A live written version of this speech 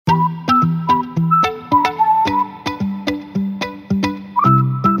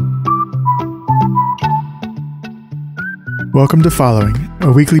Welcome to Following,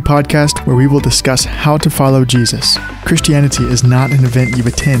 a weekly podcast where we will discuss how to follow Jesus. Christianity is not an event you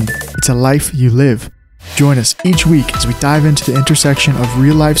attend, it's a life you live. Join us each week as we dive into the intersection of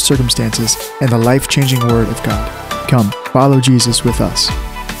real-life circumstances and the life-changing Word of God. Come, follow Jesus with us.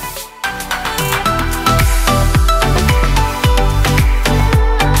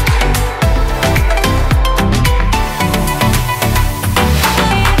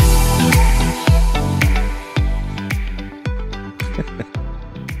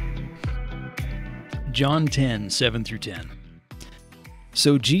 John 10, 7-10.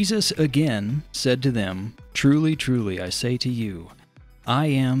 So Jesus again said to them, Truly, truly, I say to you, I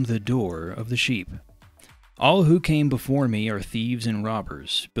am the door of the sheep. All who came before me are thieves and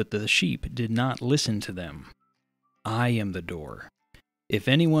robbers, but the sheep did not listen to them. I am the door. If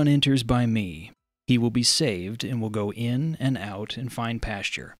anyone enters by me, he will be saved and will go in and out and find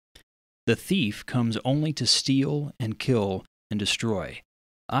pasture. The thief comes only to steal and kill and destroy.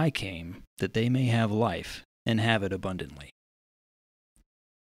 I came that they may have life and have it abundantly.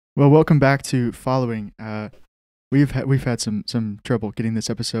 Well, welcome back to Following. We've had some trouble getting this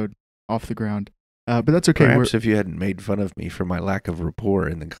episode off the ground, but that's okay. Perhaps if you hadn't made fun of me for my lack of rapport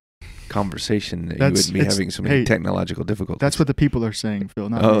in the conversation, you wouldn't be having so many technological difficulties. That's what the people are saying, Phil.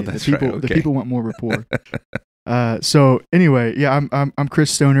 Not me. That's the people, right. Okay. The people want more rapport. So anyway, yeah, I'm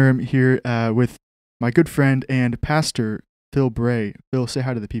Chris Stoner. I'm here with my good friend and pastor Phil Bray. Phil, say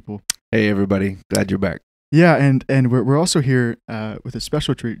hi to the people. Hey, everybody. Glad you're back. Yeah, and we're also here with a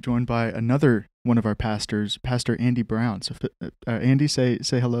special treat, joined by another one of our pastors, Pastor Andy Brown. So, Andy, say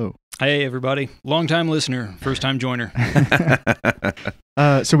hello. Hey, everybody. Long-time listener, first-time joiner.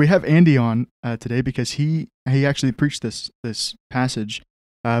 So we have Andy on today because he actually preached this passage,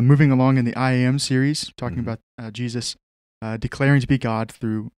 moving along in the I Am series, talking about Jesus declaring to be God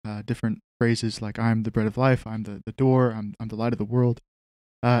through different phrases like I'm the bread of life, I'm the door, I'm the light of the world.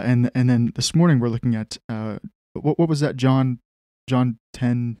 And then this morning we're looking at what was that, John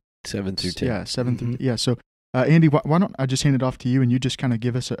 10 7-10. Yeah, 7 through yeah. So Andy, why don't I just hand it off to you and you just kind of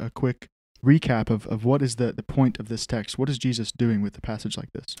give us a quick recap of what is the point of this text? What is Jesus doing with a passage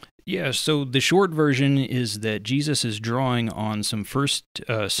like this? Yeah, so the short version is that Jesus is drawing on some first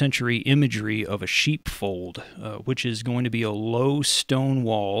century imagery of a sheepfold, which is going to be a low stone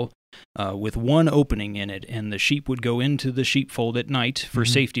wall with one opening in it, and the sheep would go into the sheepfold at night for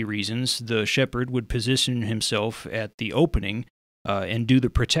safety reasons. The shepherd would position himself at the opening and do the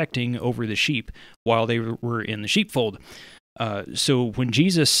protecting over the sheep while they were in the sheepfold. So when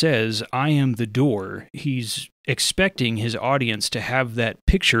Jesus says, I am the door, he's expecting his audience to have that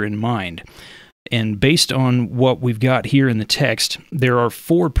picture in mind. And based on what we've got here in the text, there are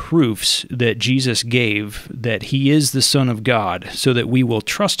 4 proofs that Jesus gave that he is the Son of God, so that we will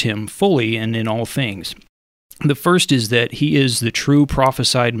trust him fully and in all things. The first is that he is the true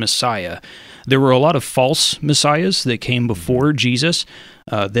prophesied Messiah. There were a lot of false messiahs that came before Jesus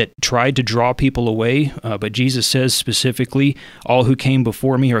that tried to draw people away, but Jesus says specifically, all who came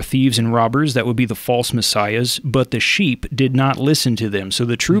before me are thieves and robbers. That would be the false messiahs, but the sheep did not listen to them. So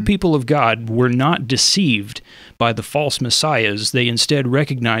the true people of God were not deceived by the false messiahs. They instead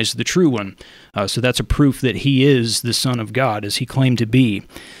recognized the true one. So that's a proof that he is the Son of God, as he claimed to be.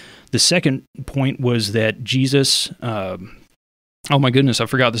 The second point was that Jesus, oh my goodness, I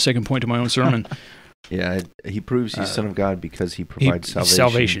forgot the second point of my own sermon. Yeah, he proves he's Son of God because he provides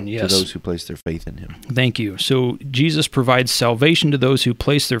salvation yes. to those who place their faith in him. Thank you. So Jesus provides salvation to those who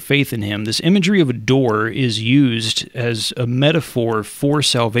place their faith in him. This imagery of a door is used as a metaphor for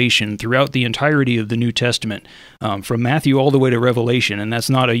salvation throughout the entirety of the New Testament, from Matthew all the way to Revelation, and that's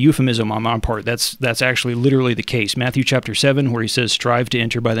not a euphemism on my part. That's actually literally the case. Matthew chapter 7, where he says, strive to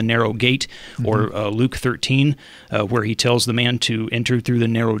enter by the narrow gate, or Luke 13, where he tells the man to enter through the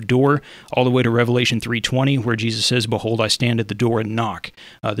narrow door, all the way to Revelation 3:20, where Jesus says, behold, I stand at the door and knock.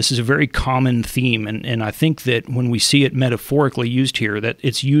 This is a very common theme, and I think that when we see it metaphorically used here, that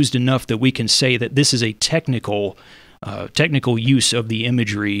it's used enough that we can say that this is a technical use of the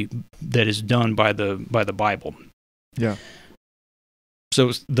imagery that is done by the Bible. Yeah.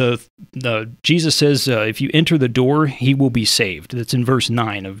 So Jesus says, if you enter the door, he will be saved. That's in verse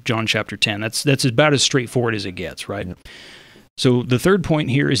 9 of John chapter 10. That's about as straightforward as it gets, right? Yep. So the third point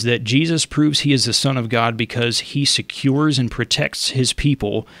here is that Jesus proves he is the Son of God because he secures and protects his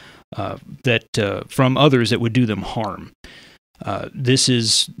people from others that would do them harm. This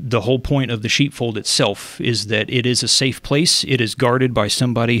is the whole point of the sheepfold itself, is that it is a safe place. It is guarded by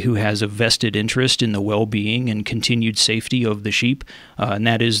somebody who has a vested interest in the well-being and continued safety of the sheep, and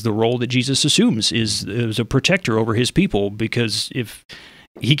that is the role that Jesus assumes, is a protector over his people, because if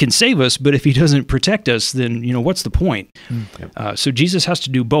he can save us, but if he doesn't protect us, then, what's the point? So Jesus has to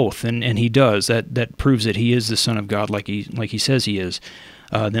do both, and he does. That proves that he is the Son of God like he says he is.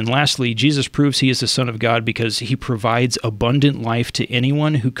 Then lastly, Jesus proves he is the Son of God because he provides abundant life to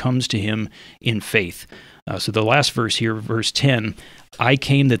anyone who comes to him in faith. So the last verse here, verse 10, I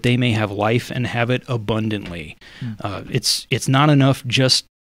came that they may have life and have it abundantly. It's not enough just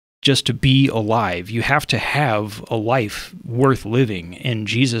to be alive. You have to have a life worth living, and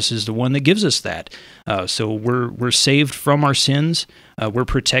Jesus is the one that gives us that. So we're saved from our sins. We're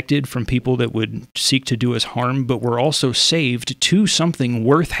protected from people that would seek to do us harm, but we're also saved to something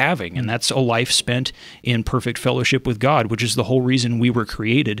worth having, and that's a life spent in perfect fellowship with God, which is the whole reason we were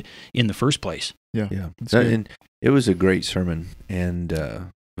created in the first place. Yeah. And it was a great sermon, and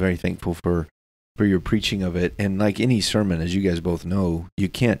very thankful for your preaching of it. And like any sermon, as you guys both know, you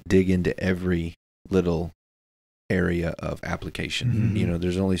can't dig into every little area of application. Mm-hmm.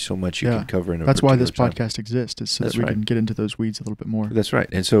 There's only so much you can cover in a That's why this time. podcast exists, is so that we can get into those weeds a little bit more. That's right.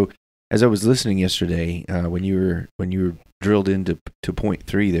 And so as I was listening yesterday, when you were drilled into point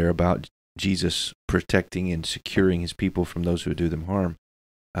 3 there about Jesus protecting and securing his people from those who would do them harm,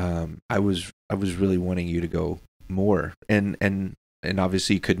 I was really wanting you to go more, and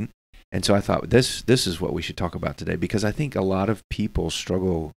obviously you couldn't. And so I thought this is what we should talk about today, because I think a lot of people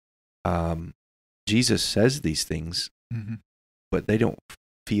struggle. Jesus says these things, but they don't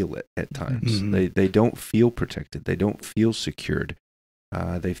feel it at times. Mm-hmm. They don't feel protected. They don't feel secured.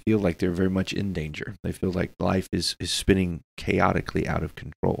 They feel like they're very much in danger. They feel like life is spinning chaotically out of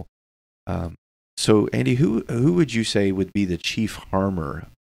control. So Andy, who would you say would be the chief harmer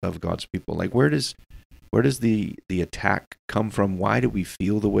of God's people? Like, where does the attack come from? Why do we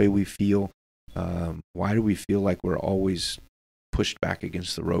feel the way we feel? Why do we feel like we're always pushed back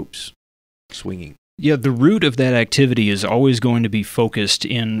against the ropes, swinging? Yeah, the root of that activity is always going to be focused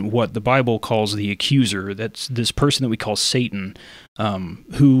in what the Bible calls the accuser. That's this person that we call Satan,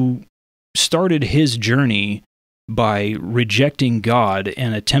 who started his journey by rejecting God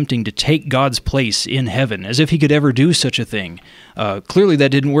and attempting to take God's place in heaven, as if he could ever do such a thing. Clearly that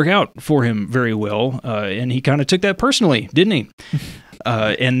didn't work out for him very well, and he kind of took that personally, didn't he?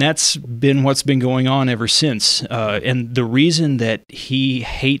 And that's been what's been going on ever since. And the reason that he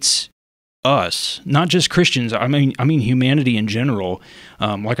hates us, not just Christians, I mean humanity in general.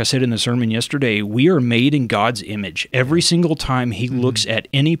 Like I said in the sermon yesterday, we are made in God's image. Every single time he looks at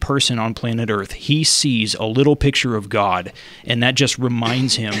any person on planet Earth, he sees a little picture of God, and that just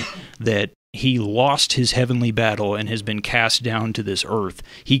reminds him that he lost his heavenly battle and has been cast down to this earth.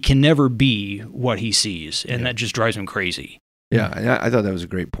 He can never be what he sees, and that just drives him crazy. Yeah, I thought that was a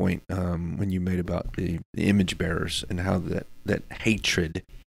great point when you made about the image bearers and how that hatred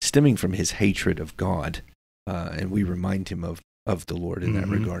stemming from his hatred of God, and we remind him of the Lord in that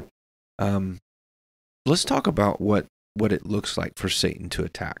regard. Let's talk about what it looks like for Satan to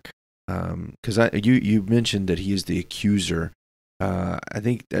attack. Because you mentioned that he is the accuser. I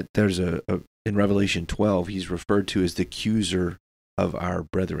think that there's in Revelation 12, he's referred to as the accuser of our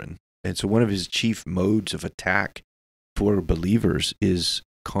brethren. And so one of his chief modes of attack for believers is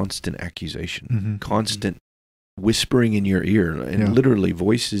constant accusation, constant whispering in your ear, and literally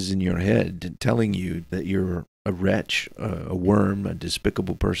voices in your head telling you that you're a wretch, a worm, a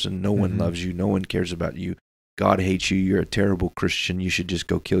despicable person. No one loves you. No one cares about you. God hates you. You're a terrible Christian. You should just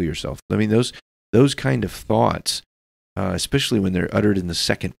go kill yourself. I mean, those kind of thoughts, especially when they're uttered in the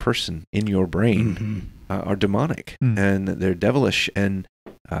second person in your brain, are demonic and they're devilish. And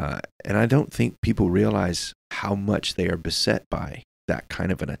I don't think people realize how much they are beset by that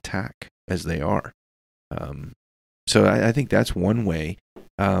kind of an attack as they are. So I think that's one way.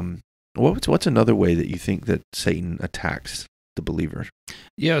 What's another way that you think that Satan attacks the believer?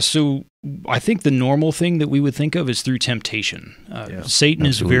 Yeah, so I think the normal thing that we would think of is through temptation. Satan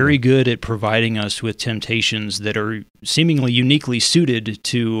is very good at providing us with temptations that are seemingly uniquely suited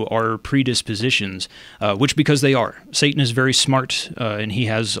to our predispositions, which because they are. Satan is very smart, and he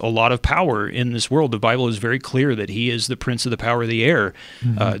has a lot of power in this world. The Bible is very clear that he is the prince of the power of the air.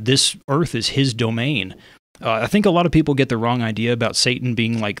 This earth is his domain. I think a lot of people get the wrong idea about Satan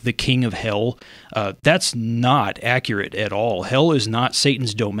being like the king of hell. That's not accurate at all. Hell is not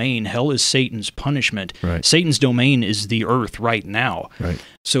Satan's domain. Hell is Satan's punishment. Right. Satan's domain is the earth right now. Right.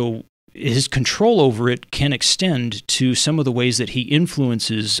 So his control over it can extend to some of the ways that he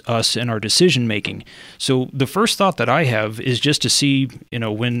influences us in our decision making. So the first thought that I have is just to see,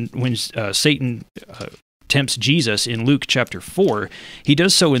 when Satan tempts Jesus in Luke chapter 4, he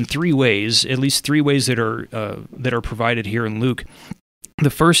does so in 3 ways, at least 3 ways that are provided here in Luke. The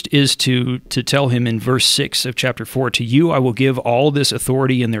first is to tell him in verse 6 of chapter 4, "To you I will give all this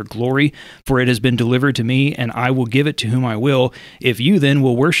authority and their glory, for it has been delivered to me, and I will give it to whom I will. If you then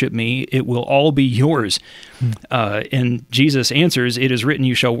will worship me, it will all be yours." And Jesus answers, "It is written,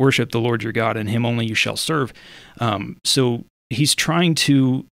 you shall worship the Lord your God, and him only you shall serve." So he's trying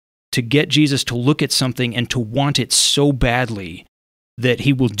to get Jesus to look at something and to want it so badly that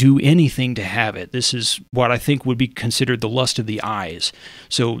he will do anything to have it. This is what I think would be considered the lust of the eyes.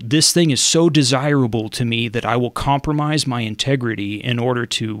 So this thing is so desirable to me that I will compromise my integrity in order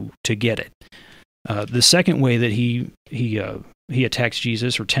to get it. The second way that he attacks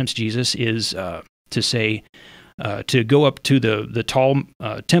Jesus or tempts Jesus is to say, to go up to the tall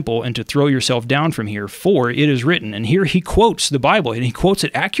temple and to throw yourself down from here, for it is written. And here he quotes the Bible, and he quotes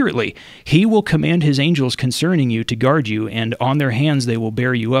it accurately. "He will command his angels concerning you to guard you, and on their hands they will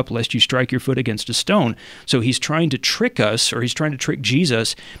bear you up, lest you strike your foot against a stone." So he's trying to trick us, or he's trying to trick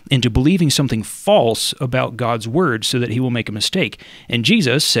Jesus into believing something false about God's word so that he will make a mistake. And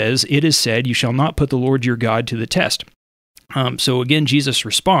Jesus says, "It is said, you shall not put the Lord your God to the test." So again, Jesus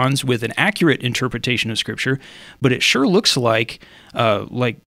responds with an accurate interpretation of Scripture, but it sure looks like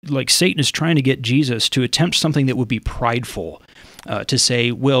Satan is trying to get Jesus to attempt something that would be prideful, to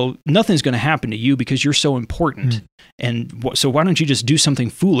say, "Well, nothing's going to happen to you because you're so important, and so why don't you just do something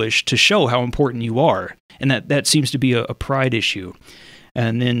foolish to show how important you are?" And that seems to be a pride issue.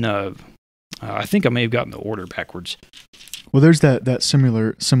 And then I think I may have gotten the order backwards. Well, there's that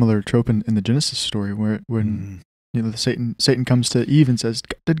similar trope in the Genesis story when Satan comes to Eve and says,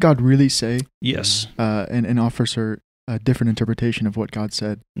 "Did God really say?" Yes. And offers her a different interpretation of what God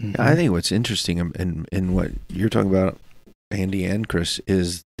said. Mm-hmm. I think what's interesting in what you're talking about, Andy and Chris,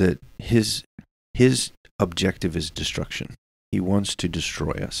 is that his objective is destruction. He wants to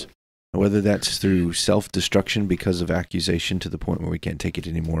destroy us. Whether that's through self-destruction because of accusation to the point where we can't take it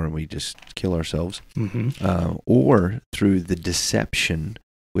anymore and we just kill ourselves, or through the deception,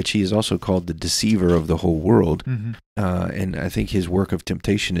 which he is also called the deceiver of the whole world. And I think his work of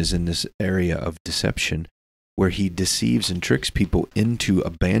temptation is in this area of deception, where he deceives and tricks people into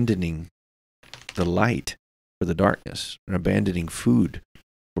abandoning the light for the darkness, and abandoning food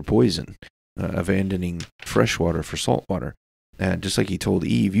for poison, abandoning fresh water for salt water. Just like he told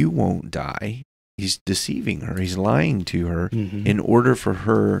Eve, "You won't die." He's deceiving her. He's lying to her in order for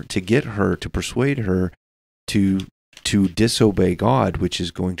her to get her, to persuade her to disobey God, which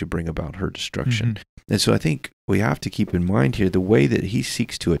is going to bring about her destruction. And so I think we have to keep in mind here the way that he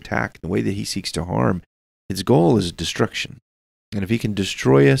seeks to attack, the way that he seeks to harm, his goal is destruction. And if he can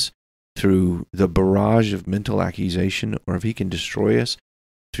destroy us through the barrage of mental accusation, or if he can destroy us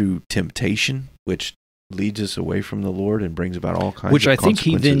through temptation, which leads us away from the Lord and brings about all kinds of consequences. Which I think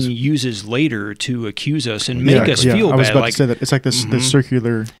he then uses later to accuse us and make us feel bad. I was about to say that. It's like this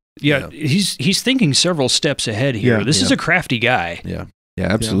circular... Yeah, he's thinking several steps ahead here. This is a crafty guy. Yeah,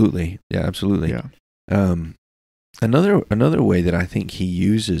 absolutely. Absolutely. Another way that I think he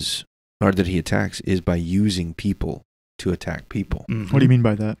uses, or that he attacks, is by using people to attack people. What do you mean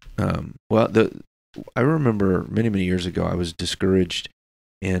by that? I remember many years ago, I was discouraged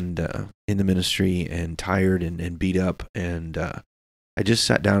and in the ministry and tired and beat up, and I just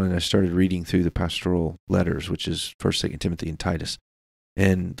sat down and I started reading through the pastoral letters, which is 1st, 2nd Timothy, and Titus.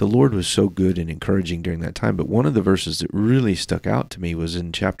 And the Lord was so good and encouraging during that time. But one of the verses that really stuck out to me was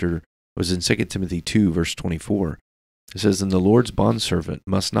in 2 Timothy 2, verse 24. It says, "And the Lord's bondservant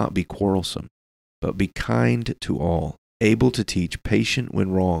must not be quarrelsome, but be kind to all, able to teach, patient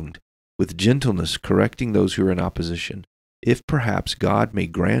when wronged, with gentleness correcting those who are in opposition, if perhaps God may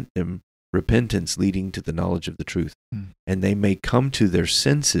grant them repentance leading to the knowledge of the truth, and they may come to their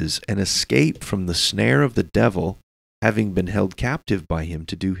senses and escape from the snare of the devil, having been held captive by him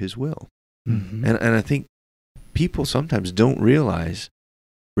to do his will." And I think people sometimes don't realize,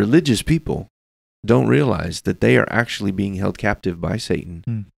 religious people don't realize that they are actually being held captive by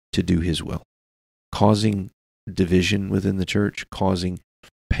Satan to do his will, causing division within the church, causing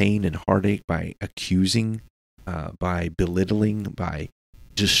pain and heartache by accusing, by belittling, by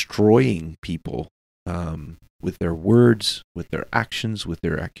destroying people with their words, with their actions, with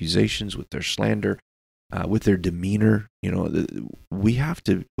their accusations, with their slander, with their demeanor. We have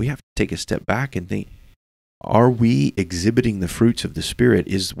to take a step back and think, are we exhibiting the fruits of the Spirit?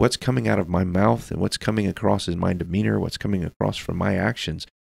 Is what's coming out of my mouth and what's coming across as my demeanor, what's coming across from my actions,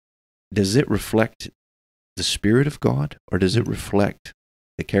 does it reflect the Spirit of God, or does it reflect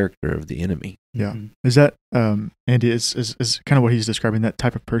the character of the enemy? Yeah. Is that, Andy, is kind of what he's describing, that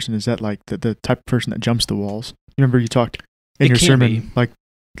type of person? Is that like the type of person that jumps the walls? You remember you talked in your sermon, like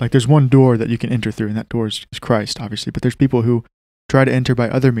there's one door that you can enter through, and that door is Christ, obviously, but there's people who try to enter by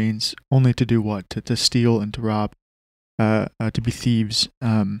other means, only to do what? To steal and to rob, to be thieves.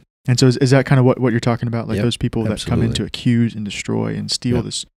 And so is that kind of what you're talking about? Like Yep, those people that come in absolutely. to accuse and destroy and steal Yep.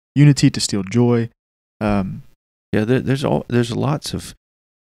 this unity, to steal joy. Yeah, there's lots of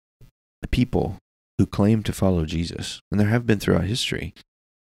people who claim to follow Jesus, and there have been throughout history,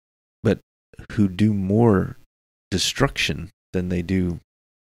 but who do more destruction than they do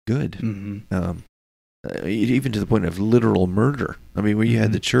good. Mm-hmm. Even to the point of literal murder. I mean, where you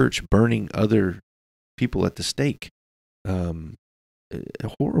had the church burning other people at the stake.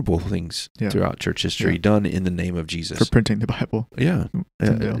 Horrible things throughout church history done in the name of Jesus. For printing the Bible. Yeah,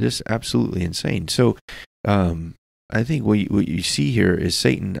 Tyndale. just absolutely insane. So I think what you see here is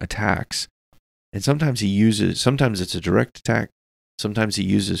Satan attacks, and sometimes it's a direct attack, sometimes he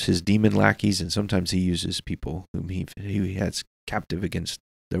uses his demon lackeys, and sometimes he uses people whom he has captive against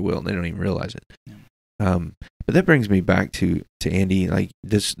their will, and they don't even realize it. Yeah. But that brings me back to Andy. Like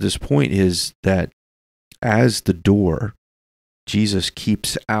this point is that as the door, Jesus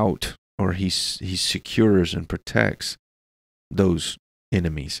keeps out, or he secures and protects those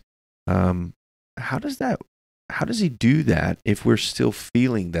enemies. How does he do that if we're still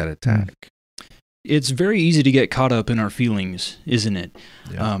feeling that attack? It's very easy to get caught up in our feelings, isn't it?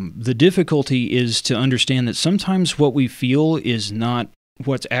 Yeah. The difficulty is to understand that sometimes what we feel is not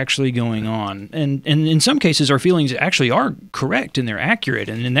what's actually going on. And in some cases, our feelings actually are correct and they're accurate.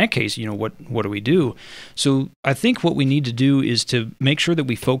 And in that case, what do we do? So I think what we need to do is to make sure that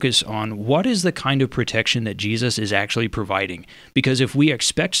we focus on what is the kind of protection that Jesus is actually providing. Because if we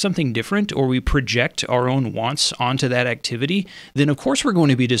expect something different or we project our own wants onto that activity, then of course we're going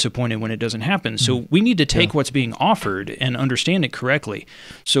to be disappointed when it doesn't happen. So we need to take what's being offered and understand it correctly.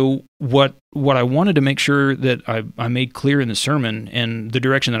 So what I wanted to make sure that I made clear in the sermon, and the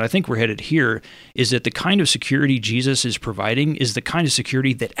direction that I think we're headed here, is that the kind of security Jesus is providing is the kind of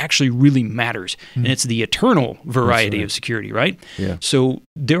security that actually really matters. And it's the eternal variety of security, right? Yeah. So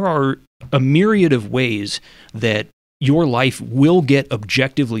there are a myriad of ways that your life will get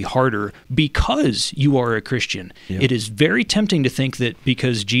objectively harder because you are a Christian. Yeah. It is very tempting to think that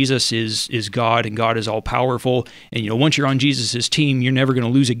because Jesus is God and God is all powerful, and once you're on Jesus's team, you're never going to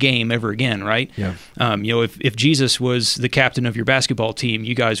lose a game ever again, right? Yeah. If Jesus was the captain of your basketball team,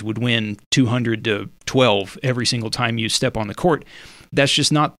 you guys would win 200-12 every single time you step on the court. That's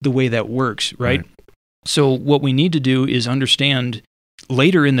just not the way that works, right? So what we need to do is understand.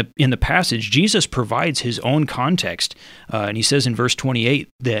 Later in the passage, Jesus provides his own context, and he says in verse 28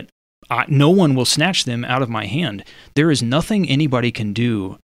 that no one will snatch them out of my hand. There is nothing anybody can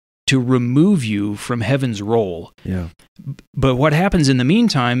do to remove you from heaven's role. Yeah. But what happens in the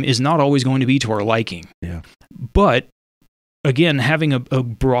meantime is not always going to be to our liking. Yeah. But again, having a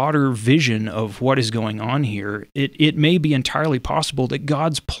broader vision of what is going on here, it may be entirely possible that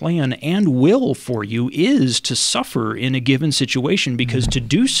God's plan and will for you is to suffer in a given situation, because to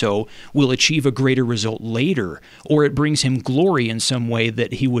do so will achieve a greater result later, or it brings him glory in some way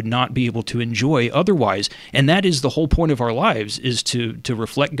that he would not be able to enjoy otherwise. And that is the whole point of our lives, is to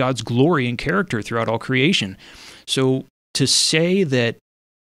reflect God's glory and character throughout all creation. So to say that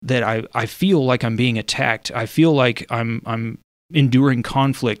I feel like I'm being attacked, I feel like I'm enduring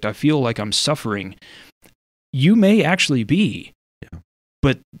conflict, I feel like I'm suffering, you may actually be. Yeah.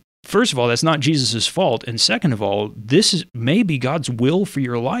 But first of all, that's not Jesus' fault. And second of all, this may be God's will for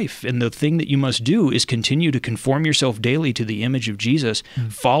your life. And the thing that you must do is continue to conform yourself daily to the image of Jesus,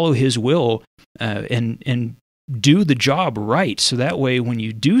 follow his will, and do the job right. So that way, when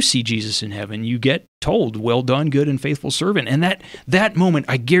you do see Jesus in heaven, you get told, well done, good and faithful servant. And that moment,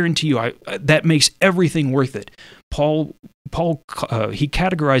 I guarantee you, that makes everything worth it. Paul, he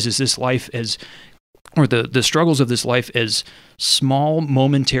categorizes this life as, or the struggles of this life as small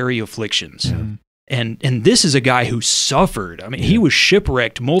momentary afflictions. Yeah. And this is a guy who suffered. I mean, he was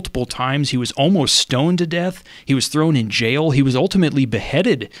shipwrecked multiple times. He was almost stoned to death. He was thrown in jail. He was ultimately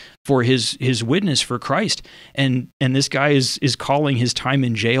beheaded for his witness for Christ. And this guy is calling his time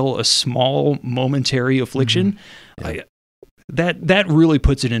in jail a small momentary affliction. Yeah. That really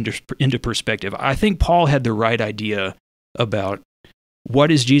puts it into perspective. I think Paul had the right idea about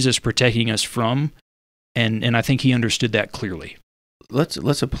what is Jesus protecting us from, and I think he understood that clearly.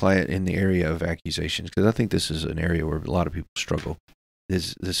 Let's apply it in the area of accusations, because I think this is an area where a lot of people struggle.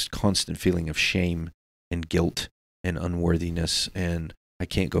 There's this constant feeling of shame and guilt and unworthiness, and I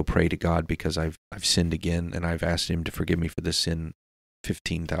can't go pray to God because I've sinned again, and I've asked him to forgive me for this sin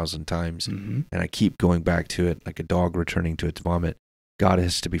 15,000 times, and I keep going back to it like a dog returning to its vomit. God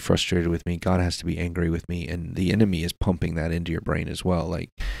has to be frustrated with me. God has to be angry with me. And the enemy is pumping that into your brain as well. Like,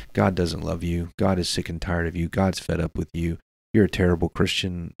 God doesn't love you. God is sick and tired of you. God's fed up with you. you're a terrible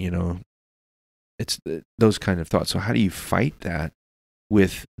Christian, it's those kind of thoughts. So how do you fight that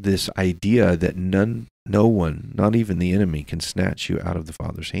with this idea that no one, not even the enemy, can snatch you out of the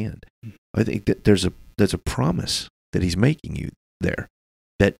Father's hand? I think that there's a promise that he's making you there,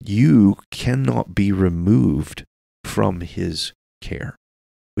 that you cannot be removed from his care,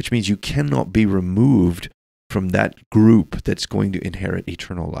 which means you cannot be removed from that group that's going to inherit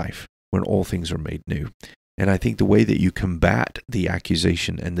eternal life when all things are made new. And I think the way that you combat the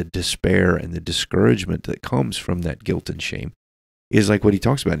accusation and the despair and the discouragement that comes from that guilt and shame is like what he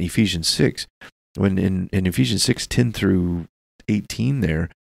talks about in Ephesians 6. When in Ephesians 6, 10 through 18 there,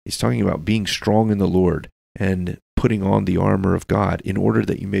 he's talking about being strong in the Lord and putting on the armor of God in order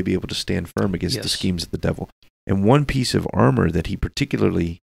that you may be able to stand firm against the schemes of the devil. And one piece of armor that he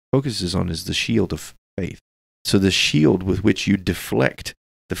particularly focuses on is the shield of faith. So the shield with which you deflect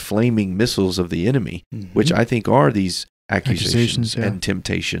the flaming missiles of the enemy, which I think are these accusations and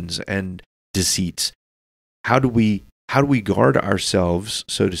temptations and deceits. How do we guard ourselves,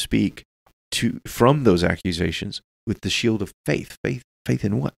 so to speak, from those accusations with the shield of faith? Faith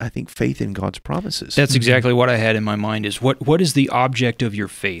in what? I think faith in God's promises. That's exactly what I had in my mind, is what is the object of your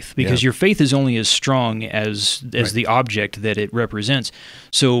faith? Because your faith is only as strong as the object that it represents.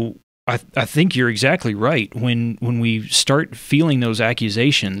 So I think you're exactly right. When we start feeling those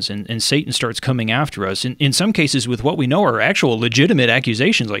accusations and Satan starts coming after us, in some cases with what we know are actual legitimate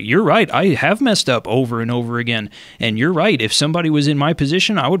accusations, like, you're right, I have messed up over and over again, and you're right, if somebody was in my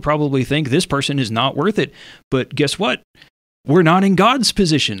position, I would probably think this person is not worth it. But guess what? We're not in God's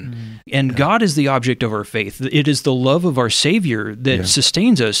position, and God is the object of our faith. It is the love of our Savior that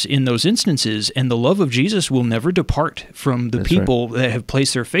sustains us in those instances, and the love of Jesus will never depart from the people that have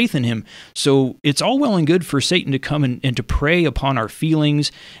placed their faith in him. So it's all well and good for Satan to come and to prey upon our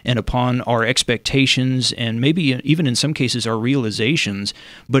feelings and upon our expectations, and maybe even in some cases our realizations,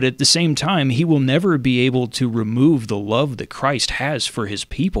 but at the same time, he will never be able to remove the love that Christ has for his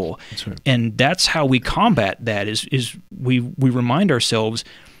people. That's right. And that's how we combat that, is we remind ourselves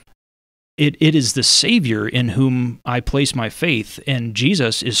it is the Savior in whom I place my faith, and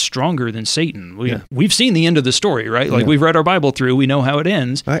Jesus is stronger than Satan. We've seen the end of the story, right? Like, we've read our Bible through, we know how it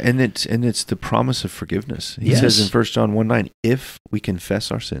ends. And it's the promise of forgiveness. He says in 1 John 1:9, if we confess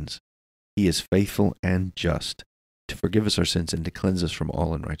our sins, he is faithful and just to forgive us our sins and to cleanse us from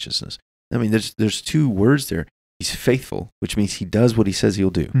all unrighteousness. I mean, there's two words there. He's faithful, which means he does what he says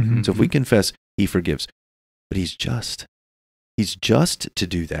he'll do. So if we confess, he forgives. But he's just. He's just to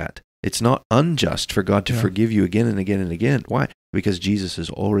do that. It's not unjust for God to forgive you again and again and again. Why? Because Jesus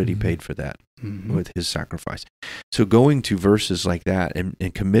has already paid for that with his sacrifice. So going to verses like that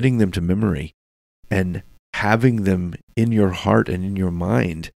and committing them to memory and having them in your heart and in your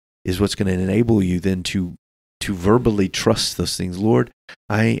mind is what's going to enable you then to verbally trust those things. Lord,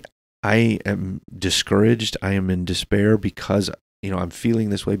 I am discouraged. I am in despair because I'm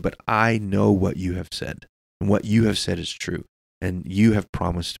feeling this way, but I know what you have said, and what you have said is true. And you have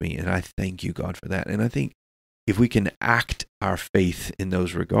promised me, and I thank you, God, for that. And I think if we can act our faith in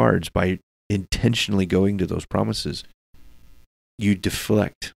those regards by intentionally going to those promises, you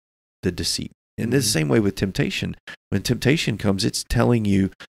deflect the deceit. And the same way with temptation. When temptation comes, it's telling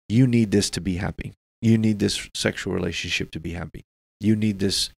you, you need this to be happy. You need this sexual relationship to be happy. You need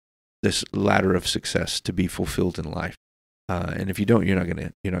this ladder of success to be fulfilled in life. And if you don't, you're not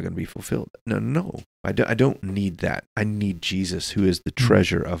gonna be fulfilled. No, I don't need that. I need Jesus, who is the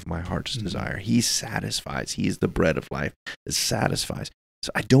treasure of my heart's desire. He satisfies. He is the bread of life that satisfies.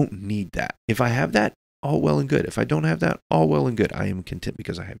 So I don't need that. If I have that, all well and good. If I don't have that, all well and good. I am content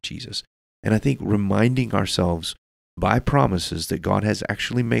because I have Jesus. And I think reminding ourselves by promises that God has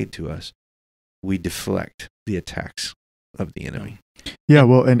actually made to us, we deflect the attacks of the enemy. Yeah,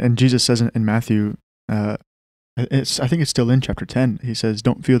 well, and Jesus says in Matthew, I think it's still in chapter 10. He says,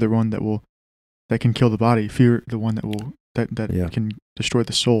 "Don't fear the one that can kill the body. Fear the one that can destroy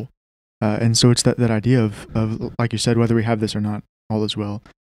the soul." And so it's that idea of like you said, whether we have this or not, all is well.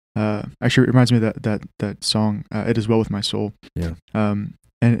 Actually, it reminds me of that song, "It Is Well With My Soul." Yeah.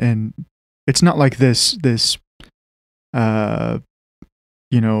 And it's not like this.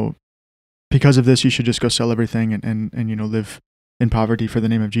 Because of this, you should just go sell everything and live in poverty for the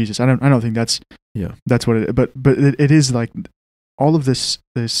name of Jesus. I don't think that's what it is. But it is like all of this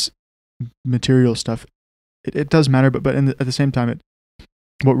material stuff. It does matter, but at the same time,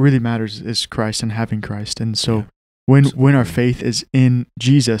 what really matters is Christ and having Christ. And so when our faith is in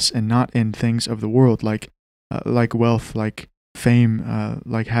Jesus and not in things of the world, like wealth, like fame,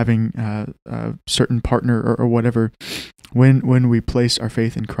 like having a certain partner or whatever, when we place our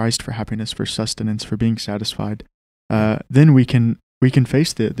faith in Christ for happiness, for sustenance, for being satisfied, then we can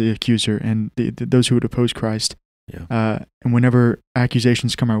face the accuser and those who would oppose Christ. Yeah. And whenever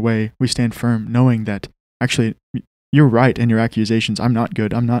accusations come our way, we stand firm, knowing that actually you're right in your accusations. I'm not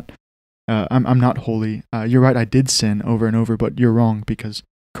good. I'm not holy. You're right. I did sin over and over, but you're wrong because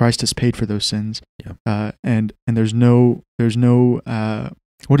Christ has paid for those sins. Yeah. And there's no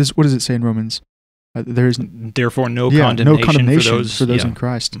what does it say in Romans? There is therefore no condemnation for those in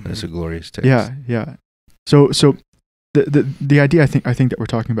Christ. That's a glorious text. Yeah. So the idea I think that we're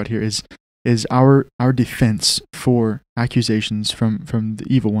talking about here is our defense for accusations from the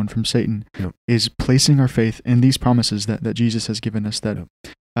evil one, from Satan, is placing our faith in these promises that Jesus has given us,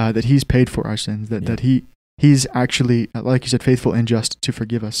 that He's paid for our sins, that He's actually, like you said, faithful and just to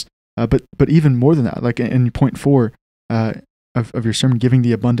forgive us. But even more than that, like in point 4 of your sermon, giving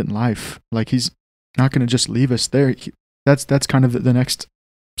the abundant life, like He's not going to just leave us there. That's kind of the next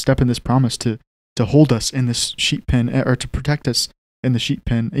step in this promise, to hold us in this sheep pen, or to protect us in the sheep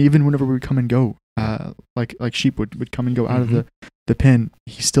pen, even whenever we come and go, like sheep would come and go out of the pen.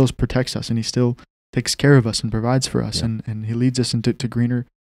 He still protects us, and He still takes care of us and provides for us, and He leads us into greener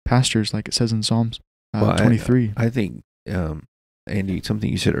pastures, like it says in Psalms 23. I think, Andy,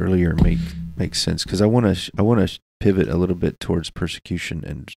 something you said earlier makes sense, because I want to pivot a little bit towards persecution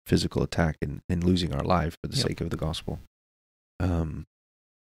and physical attack and losing our life for the sake of the gospel.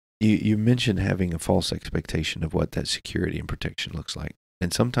 You mentioned having a false expectation of what that security and protection looks like.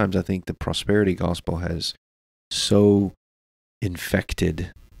 And sometimes I think the prosperity gospel has so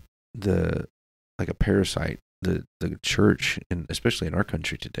infected like a parasite, the church, and especially in our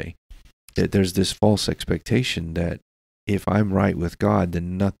country today, that there's this false expectation that if I'm right with God,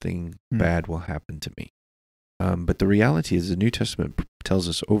 then nothing bad will happen to me. But the reality is the New Testament tells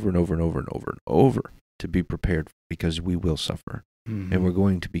us over and over and over and over and over to be prepared, because we will suffer and we're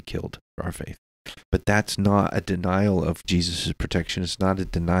going to be killed for our faith. But that's not a denial of Jesus' protection. It's not a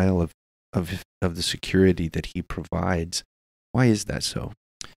denial of the security that He provides. Why is that so?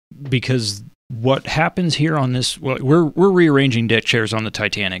 Because what happens here on this, we're rearranging deck chairs on the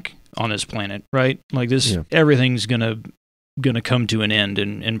Titanic on this planet, right? Like this, everything's gonna come to an end,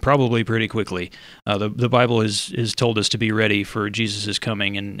 and probably pretty quickly. The Bible is told us to be ready for Jesus'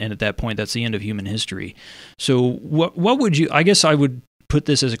 coming, and at that point, that's the end of human history. So what would you, I guess I would put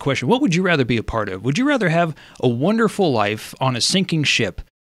this as a question, what would you rather be a part of? Would you rather have a wonderful life on a sinking ship,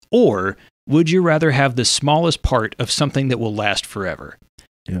 or would you rather have the smallest part of something that will last forever?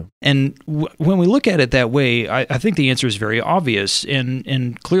 Yeah. And when we look at it that way, I think the answer is very obvious,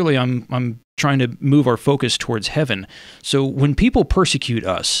 and clearly I'm trying to move our focus towards heaven. So when people persecute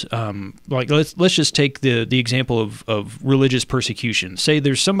us, like let's just take the example of religious persecution. Say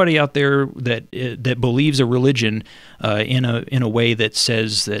there's somebody out there that believes a religion in a way that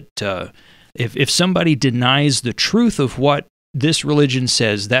says that if somebody denies the truth of what this religion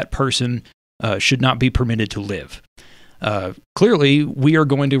says, that person should not be permitted to live. Clearly, we are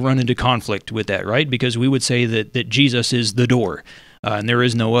going to run into conflict with that, right? Because we would say that Jesus is the door, and there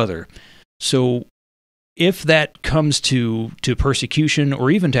is no other. So if that comes to persecution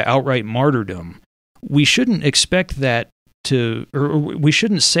or even to outright martyrdom, we shouldn't expect that or we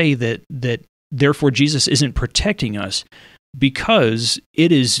shouldn't say that therefore Jesus isn't protecting us, because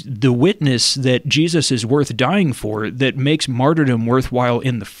it is the witness that Jesus is worth dying for that makes martyrdom worthwhile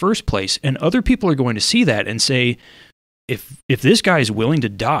in the first place. And other people are going to see that and say, if this guy is willing to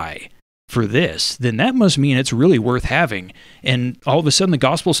die for this, then that must mean it's really worth having. And all of a sudden the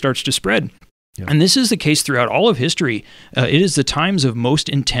gospel starts to spread. Yeah. And this is the case throughout all of history. It is the times of most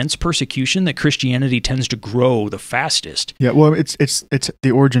intense persecution that Christianity tends to grow the fastest. Yeah, well, it's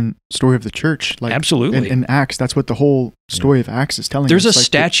the origin story of the church. Like absolutely. In Acts, that's what the whole story of Acts is telling There's us. There's a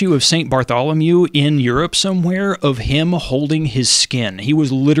statue of St. Bartholomew in Europe somewhere of him holding his skin. He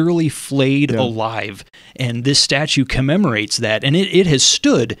was literally flayed alive, and this statue commemorates that. And it has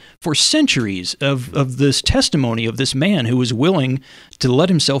stood for centuries of this testimony of this man who was willing to let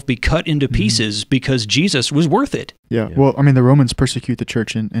himself be cut into pieces because Jesus was worth it. Yeah. Well, I mean, the Romans persecute the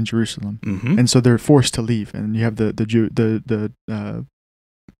church in Jerusalem, and so they're forced to leave. And you have the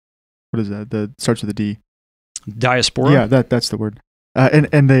what is that? The starts with a D. Diaspora. Yeah, that's the word.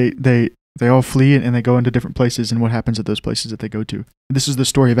 And they all flee and they go into different places. And what happens at those places that they go to? This is the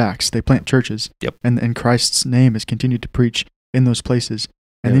story of Acts. They plant churches. Yep. And Christ's name is continued to preach in those places,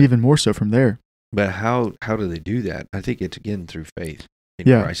 and then even more so from there. But how do they do that? I think it's again through faith in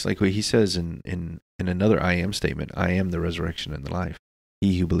Christ. Like what he says in another I am statement, I am the resurrection and the life.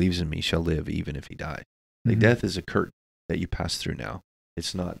 He who believes in me shall live even if he die. Like death is a curtain that you pass through now.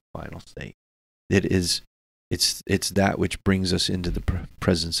 It's not final state. It is it's that which brings us into the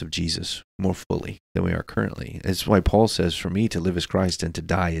presence of Jesus more fully than we are currently. It's why Paul says, "For me to live is Christ, and to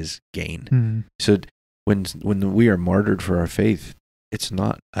die is gain." Mm-hmm. So when we are martyred for our faith, it's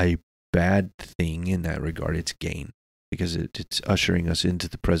not a bad thing in that regard. It's gain, because it's ushering us into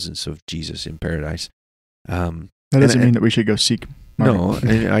the presence of Jesus in paradise. That doesn't mean that we should go seek. No,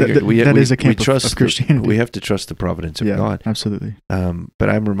 that is a camp of Christianity. We have to trust the providence of God. Absolutely. But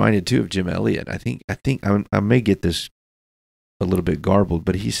I'm reminded too of Jim Elliot. I think I may get this a little bit garbled,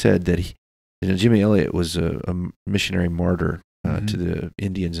 but he said that Jimmy Elliot was a missionary martyr to the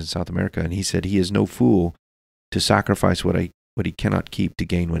Indians in South America, and he said he is no fool to sacrifice what he cannot keep to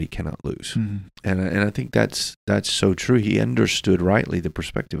gain what he cannot lose. Mm-hmm. And I think that's so true. He understood rightly the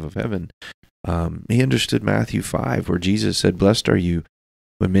perspective of heaven. He understood Matthew 5, where Jesus said, "Blessed are you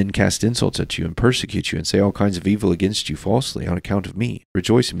when men cast insults at you and persecute you and say all kinds of evil against you falsely on account of me.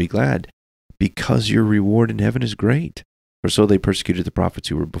 Rejoice and be glad, because your reward in heaven is great. For so they persecuted the prophets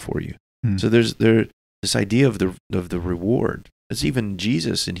who were before you." So there's this idea of the reward. It's even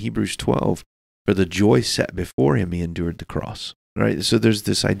Jesus in Hebrews 12, for the joy set before him, he endured the cross. Right? So there's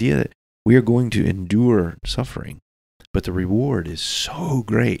this idea that we are going to endure suffering, but the reward is so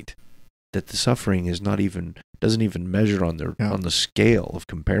great that the suffering doesn't even measure on the scale of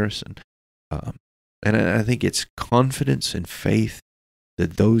comparison. And I think it's confidence and faith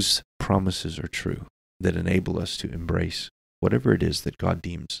that those promises are true that enable us to embrace whatever it is that God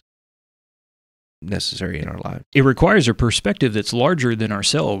deems necessary in our lives. It requires a perspective that's larger than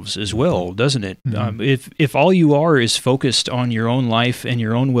ourselves as well, doesn't it? Mm-hmm. If all you are is focused on your own life and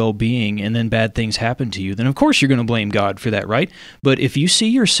your own well-being, and then bad things happen to you, then of course you're going to blame God for that, right? But if you see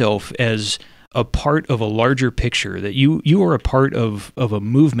yourself as a part of a larger picture, that you are a part of a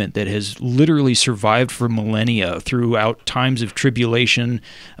movement that has literally survived for millennia throughout times of tribulation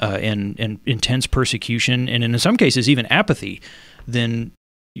and intense persecution, and in some cases even apathy, then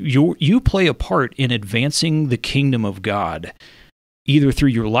you play a part in advancing the kingdom of God, either through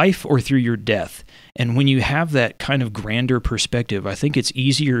your life or through your death. And when you have that kind of grander perspective, I think it's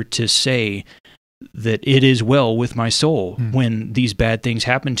easier to say that it is well with my soul when these bad things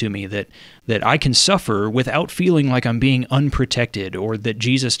happen to me, that I can suffer without feeling like I'm being unprotected or that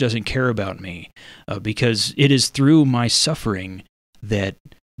Jesus doesn't care about me, because it is through my suffering that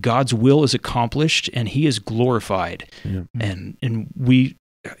God's will is accomplished and he is glorified. Yeah. And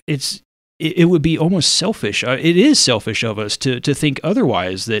it would be almost selfish. It is selfish of us to think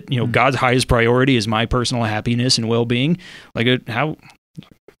otherwise, that God's highest priority is my personal happiness and well-being. Like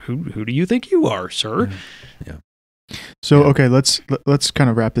who do you think you are, sir? Yeah. So okay, let's kind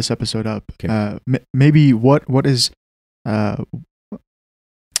of wrap this episode up. Okay. Maybe what is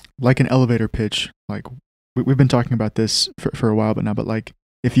like an elevator pitch? Like we've been talking about this for a while, but like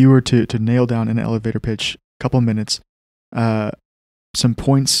if you were to nail down an elevator pitch, couple minutes, some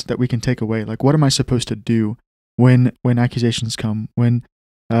points that we can take away. Like, what am I supposed to do when accusations come, when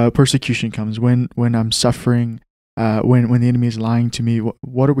persecution comes, when I'm suffering, when the enemy is lying to me?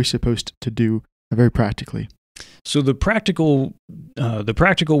 What are we supposed to do very practically? So the practical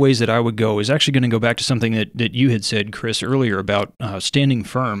ways that I would go is actually going to go back to something that you had said, Chris, earlier about standing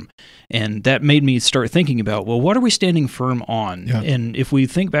firm. And that made me start thinking about, well, what are we standing firm on? Yeah. And if we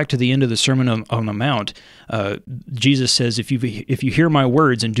think back to the end of the Sermon on the Mount, Jesus says, if you hear my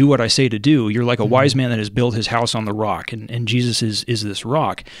words and do what I say to do, you're like a wise man that has built his house on the rock. And Jesus is this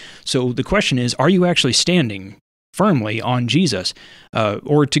rock. So the question is, are you actually standing firmly on Jesus?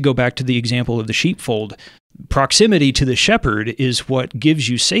 Or to go back to the example of the sheepfold, proximity to the shepherd is what gives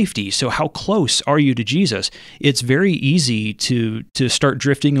you safety. So how close are you to Jesus? It's very easy to start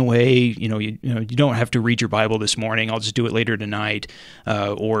drifting away. You don't have to read your Bible this morning. I'll just do it later tonight.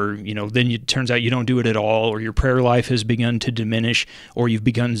 Or then it turns out you don't do it at all, or your prayer life has begun to diminish, or you've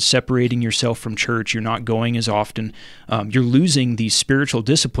begun separating yourself from church. You're not going as often. You're losing these spiritual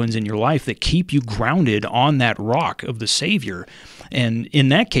disciplines in your life that keep you grounded on that rock of the Savior. And in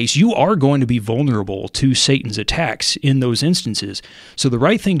that case, you are going to be vulnerable to Satan's attacks in those instances. So the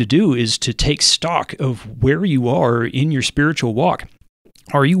right thing to do is to take stock of where you are in your spiritual walk.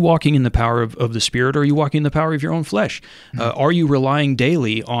 Are you walking in the power of the Spirit, or are you walking in the power of your own flesh? Are you relying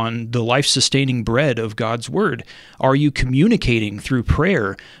daily on the life-sustaining bread of God's Word? Are you communicating through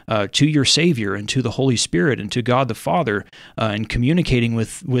prayer to your Savior and to the Holy Spirit and to God the Father, and communicating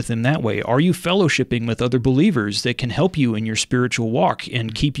with Him that way? Are you fellowshipping with other believers that can help you in your spiritual walk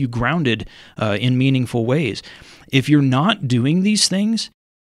and keep you grounded in meaningful ways? If you're not doing these things,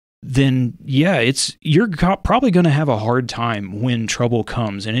 then yeah, you're probably going to have a hard time when trouble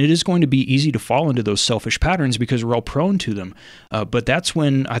comes, and it is going to be easy to fall into those selfish patterns because we're all prone to them. But that's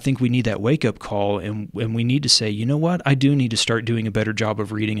when I think we need that wake-up call, and we need to say, you know what, I do need to start doing a better job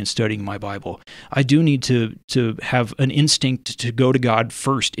of reading and studying my Bible. I do need to have an instinct to go to God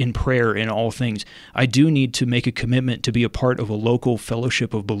first in prayer in all things. I do need to make a commitment to be a part of a local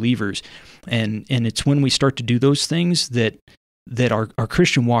fellowship of believers, and it's when we start to do those things that our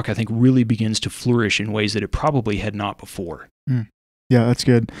Christian walk, I think, really begins to flourish in ways that it probably had not before. Yeah, that's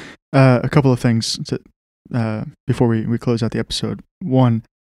good. A couple of things before we close out the episode. One,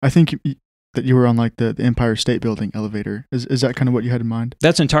 I think that you were on like the Empire State Building elevator. Is that kind of what you had in mind?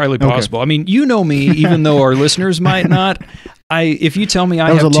 That's entirely possible. Okay. I mean, you know me, even though our listeners might not. If you tell me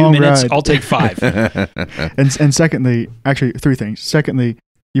I have 2 minutes, I'll take 5. And secondly, actually 3 things. Secondly,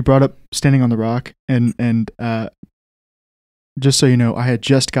 you brought up standing on the rock, and just so you know, I had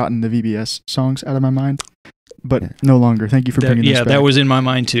just gotten the VBS songs out of my mind, but no longer. Thank you for bringing this back. Yeah, that was in my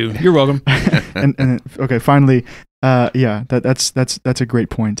mind too. You're welcome. and okay, finally, that's a great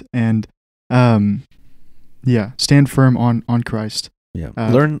point. And stand firm on Christ. Yeah,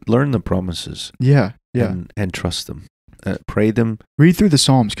 learn the promises. Yeah. And trust them. Pray them. Read through the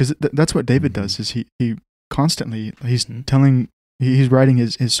Psalms, because that's what David does. Is he constantly he's writing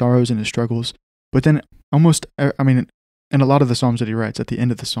his sorrows and his struggles, but then and a lot of the Psalms that he writes at the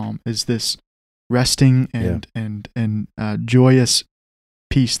end of the Psalm is this resting and joyous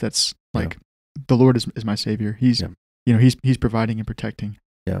peace that's like, the Lord is my Savior. He's he's providing and protecting.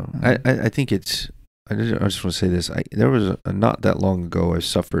 Yeah, I think it's. I just want to say this. There was not that long ago I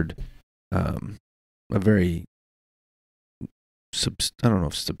suffered a very I don't know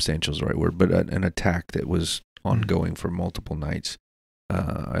if substantial is the right word, but an attack that was ongoing for multiple nights.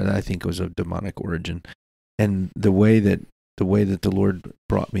 And I think it was of demonic origin. And the way that the Lord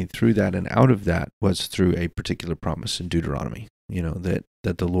brought me through that and out of that was through a particular promise in Deuteronomy. You know, that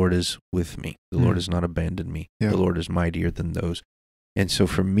the Lord is with me. The Lord has not abandoned me. Yeah. The Lord is mightier than those. And so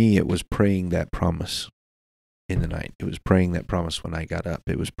for me, it was praying that promise in the night. It was praying that promise when I got up.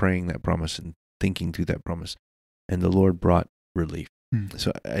 It was praying that promise and thinking through that promise. And the Lord brought relief.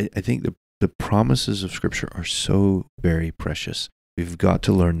 So I think the promises of Scripture are so very precious. We've got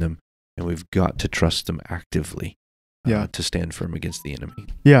to learn them. And we've got to trust them actively to stand firm against the enemy.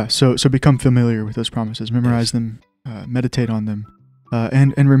 Yeah, so become familiar with those promises. Memorize them, meditate on them,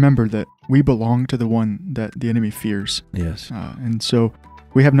 and remember that we belong to the one that the enemy fears. Yes. And so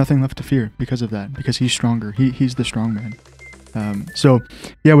we have nothing left to fear because of that, because he's stronger. He's the strong man. So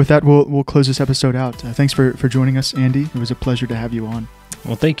with that, we'll close this episode out. Thanks for joining us, Andy. It was a pleasure to have you on.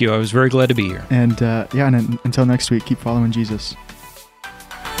 Well, thank you. I was very glad to be here. And and until next week, keep following Jesus.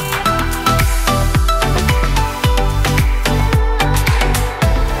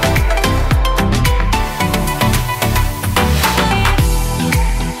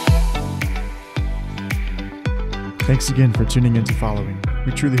 Thanks again for tuning in to Following.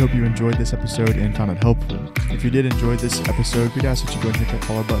 We truly hope you enjoyed this episode and found it helpful. If you did enjoy this episode, we'd ask that you go and hit that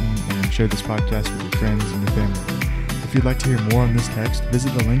follow button and share this podcast with your friends and your family. If you'd like to hear more on this text,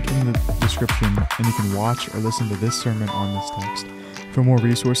 visit the link in the description and you can watch or listen to this sermon on this text. For more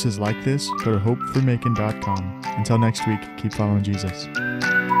resources like this, go to hopeformacon.com. Until next week, keep following Jesus.